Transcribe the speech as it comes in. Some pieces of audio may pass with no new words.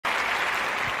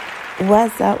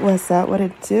What's up? What's up? What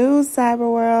it do,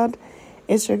 cyber world?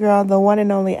 It's your girl, the one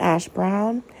and only Ash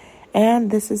Brown,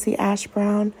 and this is the Ash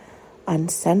Brown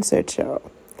Uncensored Show.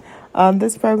 On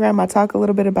this program, I talk a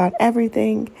little bit about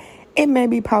everything. It may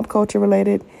be pop culture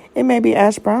related. It may be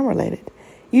Ash Brown related.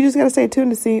 You just got to stay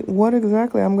tuned to see what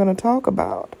exactly I'm going to talk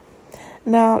about.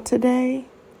 Now, today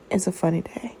is a funny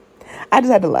day. I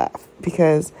just had to laugh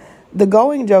because the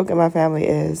going joke in my family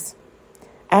is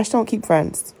Ash don't keep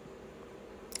friends.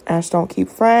 Ash don't keep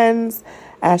friends.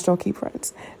 Ash don't keep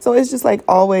friends. So it's just like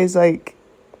always like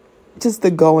just the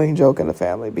going joke in the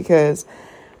family because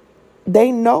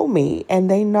they know me and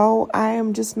they know I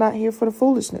am just not here for the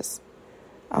foolishness.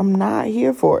 I'm not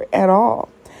here for it at all.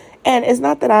 And it's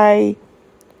not that I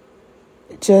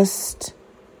just,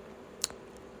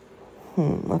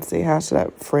 let's see, how should I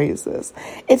phrase this?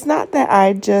 It's not that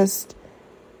I just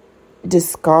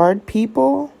discard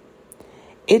people.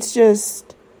 It's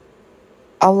just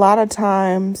a lot of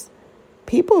times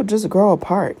people just grow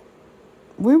apart.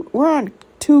 We're on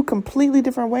two completely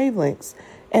different wavelengths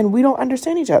and we don't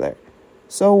understand each other.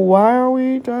 So why are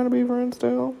we trying to be friends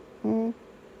still?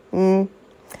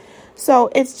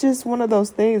 So it's just one of those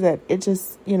things that it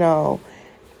just,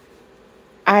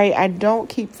 I don't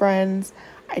keep friends.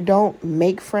 I don't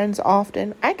make friends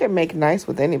often. I can make nice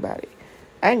with anybody.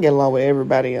 I can get along with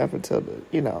everybody up until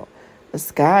the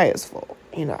sky is full.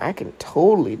 I can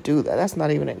totally do that. That's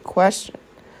not even in question.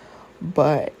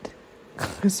 But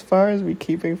as far as me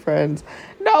keeping friends,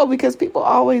 no, because people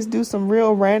always do some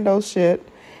real rando shit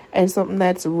and something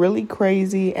that's really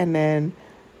crazy, and then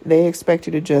they expect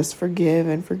you to just forgive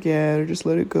and forget or just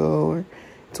let it go or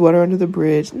it's water under the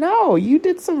bridge. No, you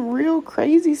did some real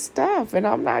crazy stuff, and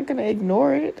I'm not going to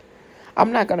ignore it.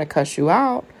 I'm not going to cuss you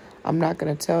out. I'm not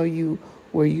going to tell you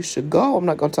where you should go. I'm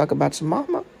not going to talk about your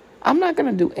mama. I'm not going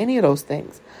to do any of those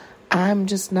things. I'm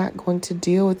just not going to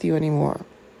deal with you anymore.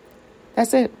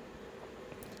 That's it.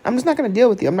 I'm just not going to deal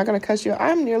with you. I'm not going to cuss you out.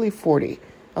 I'm nearly 40,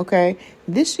 okay?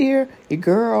 This year, your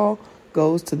girl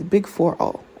goes to the big 4-0,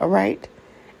 all right?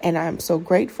 And I'm so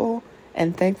grateful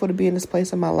and thankful to be in this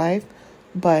place in my life.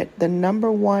 But the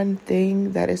number one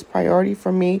thing that is priority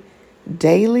for me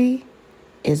daily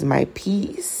is my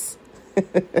peace.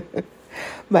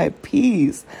 My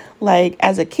peace. Like,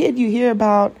 as a kid, you hear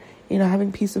about,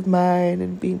 having peace of mind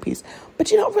and being peace,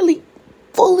 but you don't really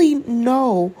fully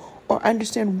know or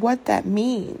understand what that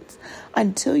means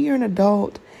until you're an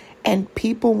adult and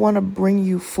people want to bring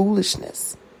you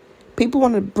foolishness. People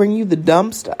want to bring you the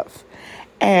dumb stuff.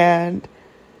 And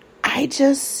I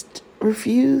just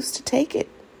refuse to take it.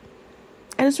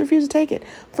 I just refuse to take it.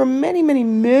 For many, many,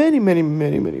 many, many,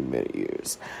 many, many, many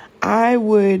years, I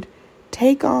would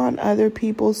take on other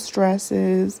people's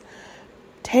stresses,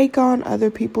 take on other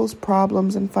people's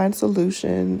problems and find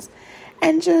solutions,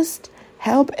 and just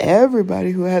help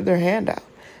everybody who had their hand out.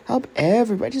 Help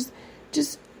everybody.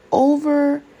 Just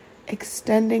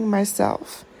overextending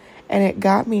myself. And it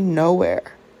got me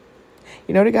nowhere.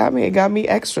 You know what it got me? It got me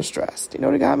extra stressed. You know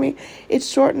what it got me? It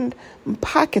shortened my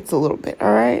pockets a little bit,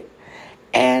 all right?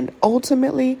 And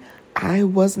ultimately, I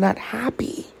was not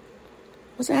happy.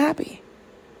 Wasn't happy.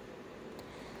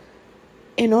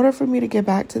 In order for me to get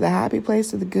back to the happy place,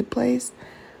 to the good place,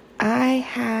 I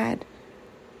had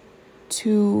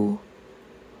to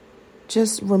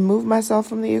just remove myself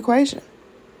from the equation.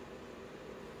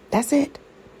 That's it.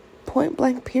 Point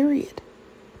blank, period.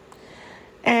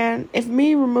 And if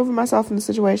me removing myself from the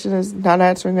situation is not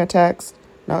answering a text,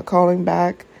 not calling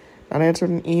back, not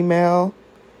answering an email,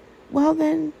 well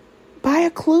then, buy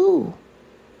a clue.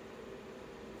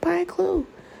 Buy a clue.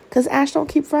 Because Ash don't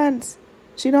keep friends.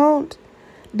 She don't.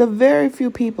 The very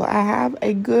few people, I have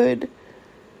a good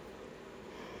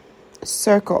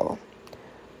circle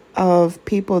of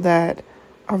people that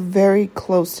are very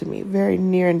close to me, very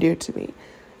near and dear to me.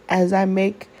 As I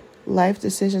make life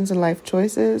decisions and life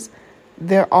choices,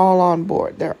 they're all on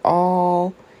board. They're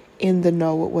all in the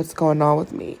know with what's going on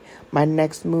with me. My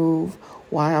next move,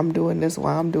 why I'm doing this,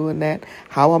 why I'm doing that,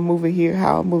 how I'm moving here,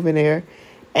 how I'm moving there.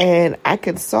 And I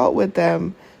consult with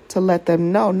them to let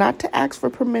them know, not to ask for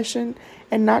permission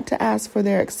and not to ask for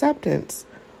their acceptance.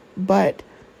 But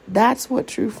that's what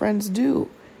true friends do,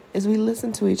 is we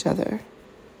listen to each other.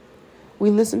 We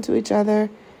listen to each other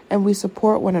and we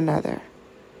support one another.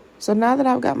 So now that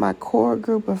I've got my core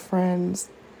group of friends,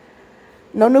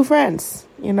 no new friends,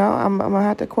 I'm going to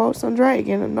have to quote some Drake,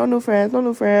 no new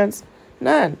friends,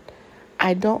 none.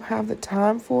 I don't have the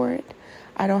time for it.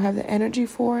 I don't have the energy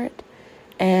for it.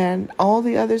 And all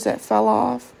the others that fell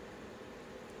off,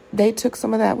 they took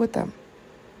some of that with them.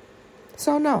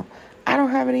 So no, I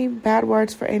don't have any bad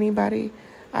words for anybody.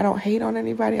 I don't hate on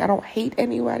anybody. I don't hate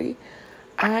anybody.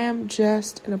 I am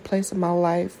just in a place in my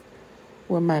life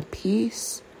where my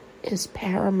peace is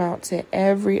paramount to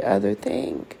every other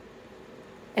thing.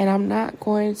 And I'm not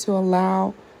going to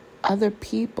allow other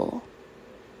people,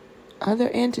 other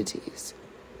entities,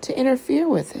 to interfere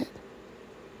with it.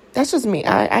 That's just me.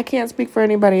 I can't speak for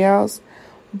anybody else.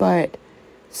 But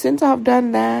since I've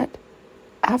done that,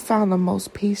 I've found the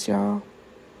most peace, y'all.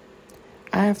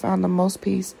 I have found the most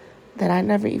peace that I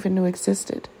never even knew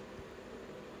existed.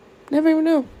 Never even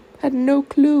knew. Had no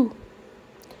clue.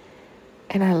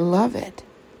 And I love it.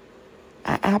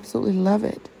 I absolutely love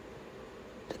it.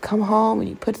 To come home and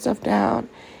you put stuff down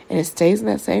and it stays in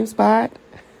that same spot.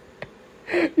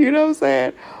 You know what I'm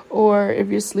saying? Or if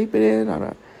you're sleeping in on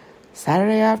a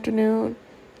Saturday afternoon,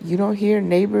 you don't hear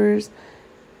neighbors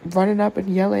running up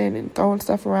and yelling and throwing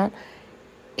stuff around.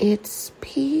 It's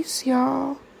peace,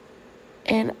 y'all.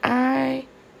 And I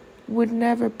would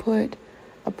never put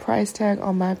a price tag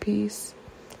on my peace.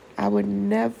 I would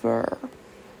never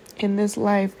in this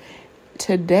life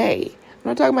today. I'm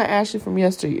not talking about Ashley from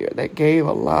yesteryear that gave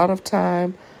a lot of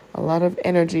time, a lot of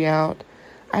energy out.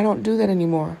 I don't do that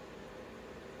anymore.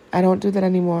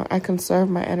 I conserve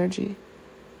my energy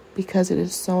because it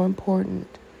is so important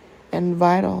and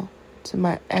vital to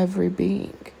my every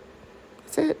being.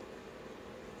 That's it.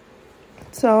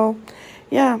 So,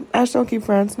 yeah, Ash don't keep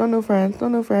friends. No new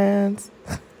friends.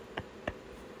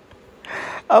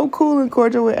 I'm cool and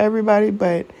cordial with everybody,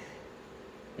 but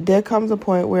there comes a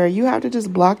point where you have to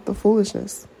just block the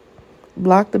foolishness.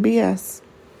 Block the BS.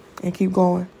 And keep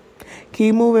going.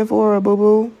 Keep moving forward,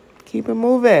 boo-boo. Keep it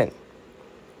moving.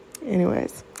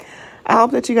 Anyways, I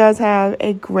hope that you guys have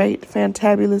a great,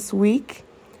 fantabulous week.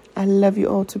 I love you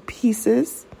all to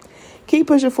pieces. Keep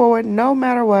pushing forward no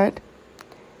matter what.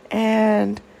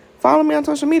 And follow me on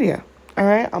social media. All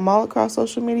right? I'm all across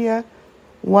social media.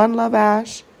 One Love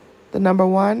Ash. The number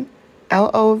 1,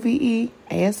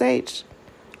 LOVEASH.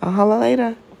 I'll holla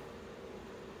later.